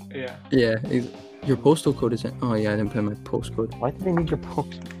 Yeah. Yeah. Your postal code is in. Oh yeah, I didn't put my postcode. Why do they need your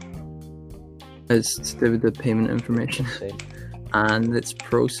post? It's to do with the payment information, Say, and it's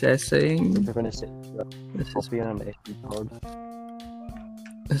processing. they're gonna say This is copy on an SD card.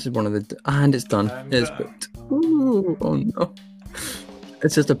 This is one of the, and it's done. And It's done. booked. Ooh, oh no!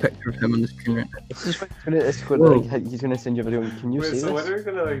 It's just a picture of him on the screen right now. It's just it's gonna Whoa. like, he's gonna send you a video. Can you Wait, see so when this? are we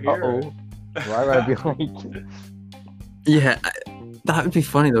gonna like Uh hear it? oh. Why would I be like? Yeah, that would be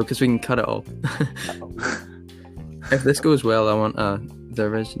funny though, because we can cut it all. If this goes well, I want a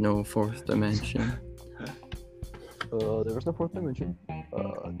there is no fourth dimension. There was no fourth dimension.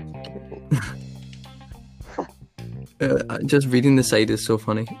 Just reading the side is so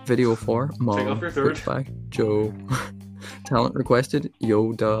funny. Video 4, Take Mom, off your third. Which bag, Joe. Talent requested,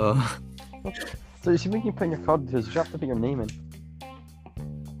 Yoda. So you see when you put in your card, does you have to put your name in?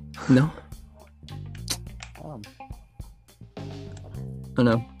 No, Damn. I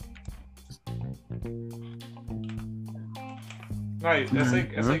know. Right,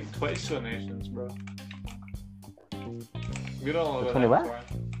 it's like Twitch donations, bro. You know a lot Twenty about what?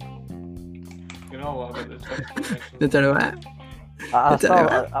 that. You know a lot about the Twitch donations. Did I know what?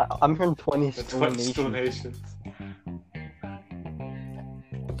 I'm hearing 20 The Twitch donations. donations.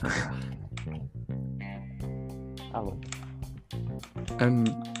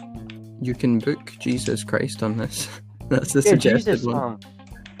 Alan. You can book Jesus Christ on this. That's the Yeah, suggested Jesus, one. man.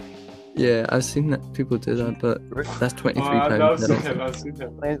 Yeah, I've seen that people do that, but that's 23 Oh, I've pounds. seen him, I've seen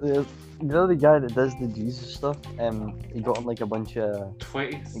him. Like, you know the guy that does the Jesus stuff? He got on like a bunch of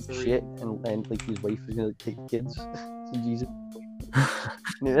like 23. shit, and like his wife was gonna take kids to Jesus.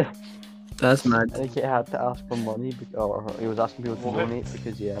 Yeah, That's mad. and he had to ask for money, or he was asking people to What? donate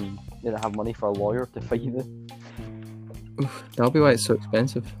because he didn't have money for a lawyer to fight it. Oof, that'll be why it's so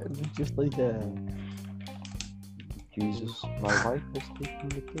expensive. It was just like Jesus, my wife is taking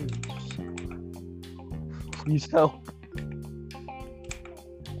the kids. Please help.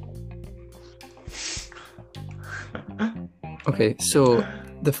 Okay, so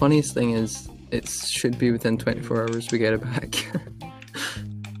the funniest thing is it should be within 24 hours we get it back.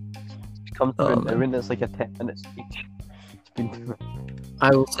 It comes Oh, through man. now and it's like a 10-minute speech. It's been 2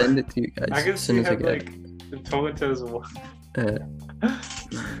 I will send it to you guys I can as soon see as I him get like talking to his wife. it.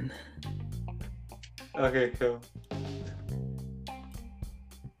 Man. Okay, cool.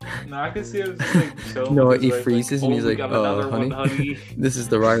 No, I can see him just like chilling. No, with his he wife, freezes and he's we like, got "Oh, another one, honey." This is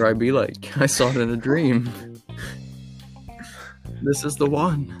the ride I be like. I saw it in a dream. This is the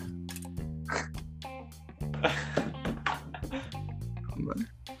one.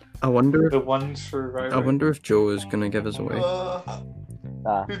 I wonder. The ones for right. I wonder if Joe is gonna give us away.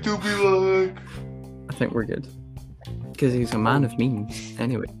 Ah, It do be like. I think we're good because he's a man of means.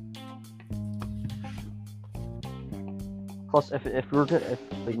 Anyway, plus, if we're if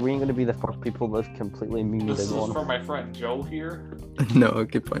like we ain't gonna be the first people that's completely memed This is in on for my friend Joe here. no,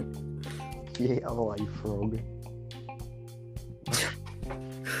 good point. he ate a live frog.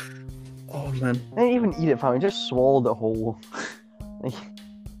 Oh man, I didn't even eat it, fam. I just swallowed it whole. Like,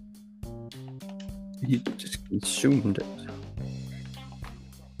 he just consumed it.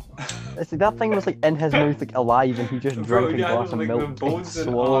 it's like that thing was like in his mouth, like alive, and he just Bro, drank a yeah, glass of like, the milk and bones and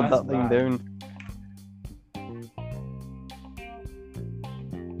swallowed all that that, thing man. down.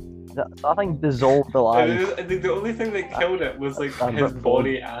 That thing dissolved alive. I think the only thing that killed it was like That's his not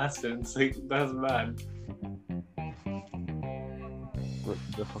body acid. It's like that's mad.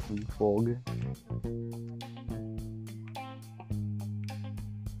 The fucking frog.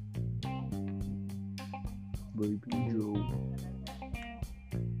 Baby Joe.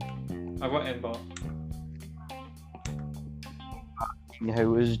 I got inbox.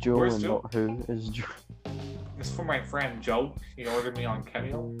 Who is Joe Where's and Joe? not who is Joe? It's for my friend Joe. He ordered me on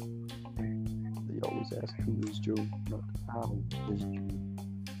Cameo. They always ask who is Joe, not how is Joe.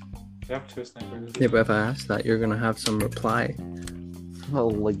 They have two snipers. Yeah, but if I ask that, you're gonna have some reply.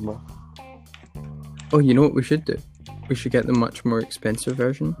 Little Ligma. Oh, you know what we should do? We should get the much more expensive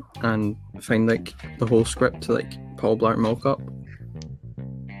version and find like the whole script to like Paul Blart Mall Cop.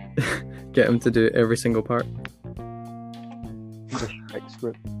 Get him to do every single part. The Shrek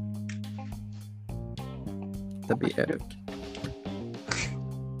script. That'd be epic.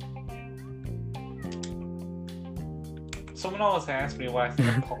 Someone always asks me why I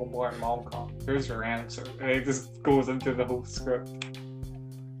think of Paul Blart Mall Cop. Here's your answer. And it just goes into the whole script.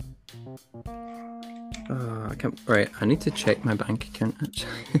 I can't. Right, I need to check my bank account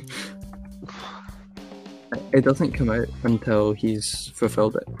actually. It doesn't come out until he's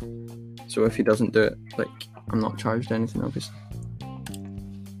fulfilled it. So if he doesn't do it, like, I'm not charged anything, obviously.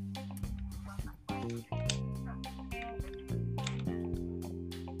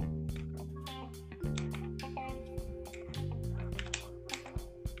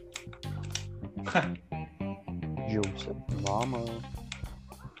 Joseph Mama.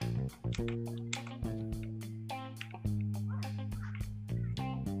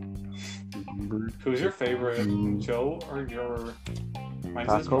 Who's your favorite, Joe or your?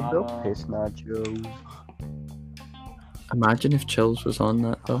 Mine's his Taco Bell mama. piss nachos. Imagine if Chills was on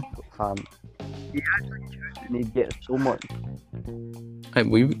that though. Fam. And he'd get so much.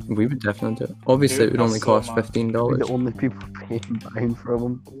 We would definitely do it. Obviously, it would only cost much. We're $15. the only people buying from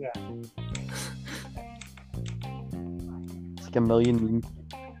him. Yeah. It's like a million memes.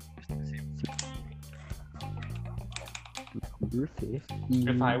 Number 50.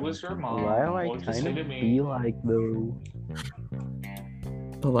 If I was your mom, Why do what I would you say kind to of me? feel like though?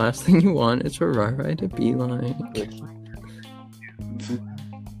 The last thing you want is for Rai to be like. That'd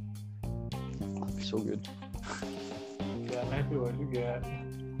be so good. Yeah, maybe what you get.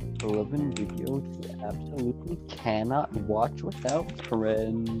 11 videos you absolutely cannot watch without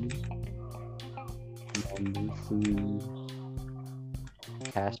friends. Number 3.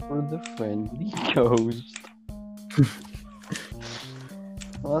 Casper the Friendly Ghost.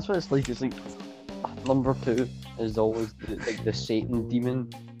 Well, that's what it's like. It's like number 2 is always the Satan demon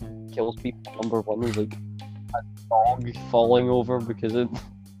kills people. Number 1 is like a dog falling over because it.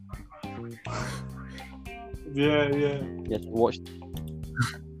 Yeah. Yes, watch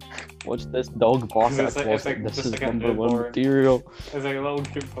this dog bark at It's a like- it's closet. like This just is like a number 1 newborn. material. It's like a little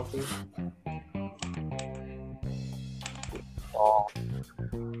cute puppy. Oh,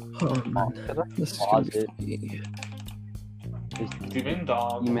 Oh man, this is gonna closet. be. Is Demon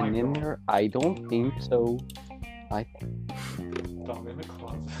dog. Oh my demon in God. there? I don't think so. Dog in the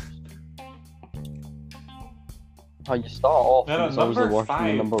closet. How you start off No, and it's always the number worst and the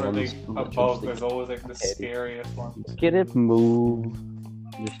 5, number or 1 like is above, there's like, always like the petty. scariest one. get it, move.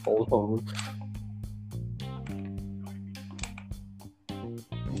 Just falls over.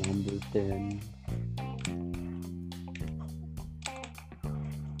 Number 10.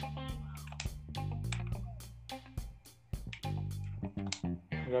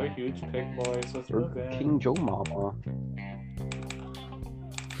 We got a huge pick, boys. Let's move in. King Joe Mama.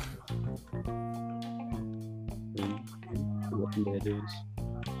 What that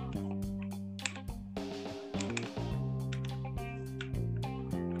is.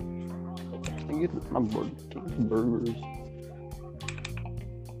 I think it's number King Burgers.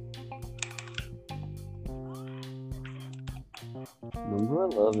 Number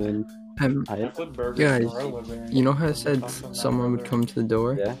 11. I Put burgers Guys, for a living. You know how I said someone would come to the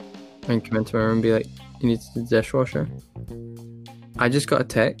door Yeah. and come into my room and be like, "You need the dishwasher." I just got a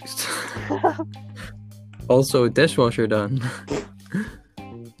text. Also, dishwasher done.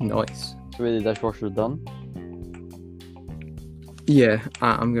 Nice. So the dishwasher's done. Yeah,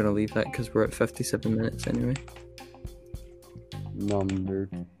 I'm gonna leave that because we're at 57 minutes anyway. Number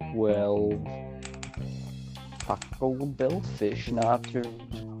 12. Taco Bell fish nachos.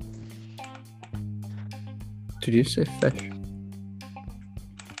 Did you say fish?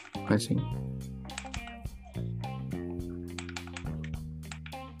 I see.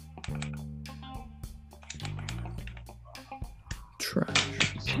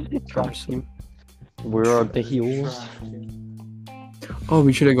 Trash. Trash team. Where are the heels? Oh,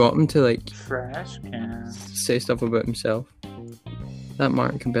 we should have got him to like Trash can. say stuff about himself. That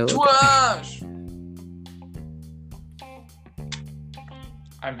Martin Cabello. Trash!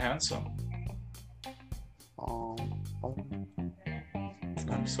 I'm handsome. Oh.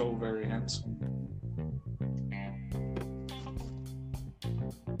 I'm so very handsome.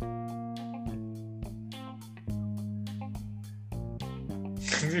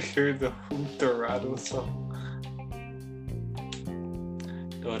 Did you hear the Hoot Dorado song?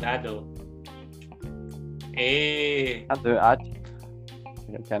 Dorado. Hey! I do. I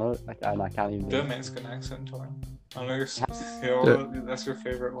cannot. I can't even. Do a Mexican accent, Torn. Unless that's your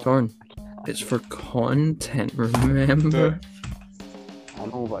favorite one. Darn. It's for content, remember? I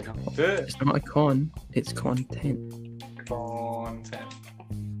know, but I can't. Do it. It's not a con, it's content. Content.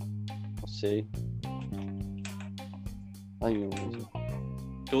 Let's see. I don't know.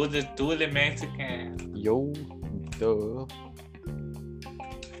 Do the Mexican. Yo, duh.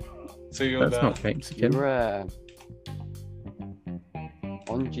 So you're That's not Mexican. You're on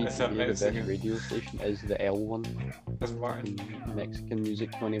That's a GTA. The best Mexican. radio station is the L one. That's Martin. Mexican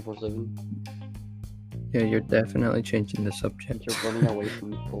music 24/7. Yeah, you're definitely changing the subject. You're running away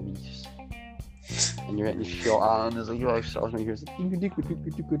from the police. And you're getting shot at, and there's like, you're stars, and here's it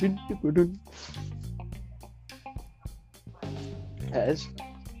is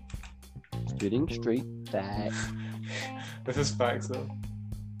shooting straight back. This is facts though.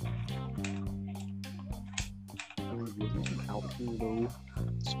 Out here though.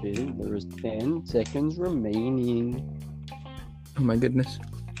 spin. There is 10 seconds remaining. Oh my goodness.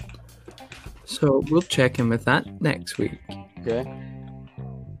 So we'll check in with that next week. Okay.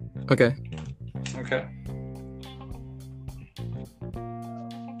 Okay. Okay.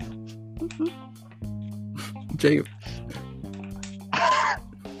 Jacob.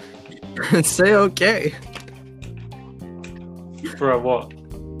 Say okay. For a what?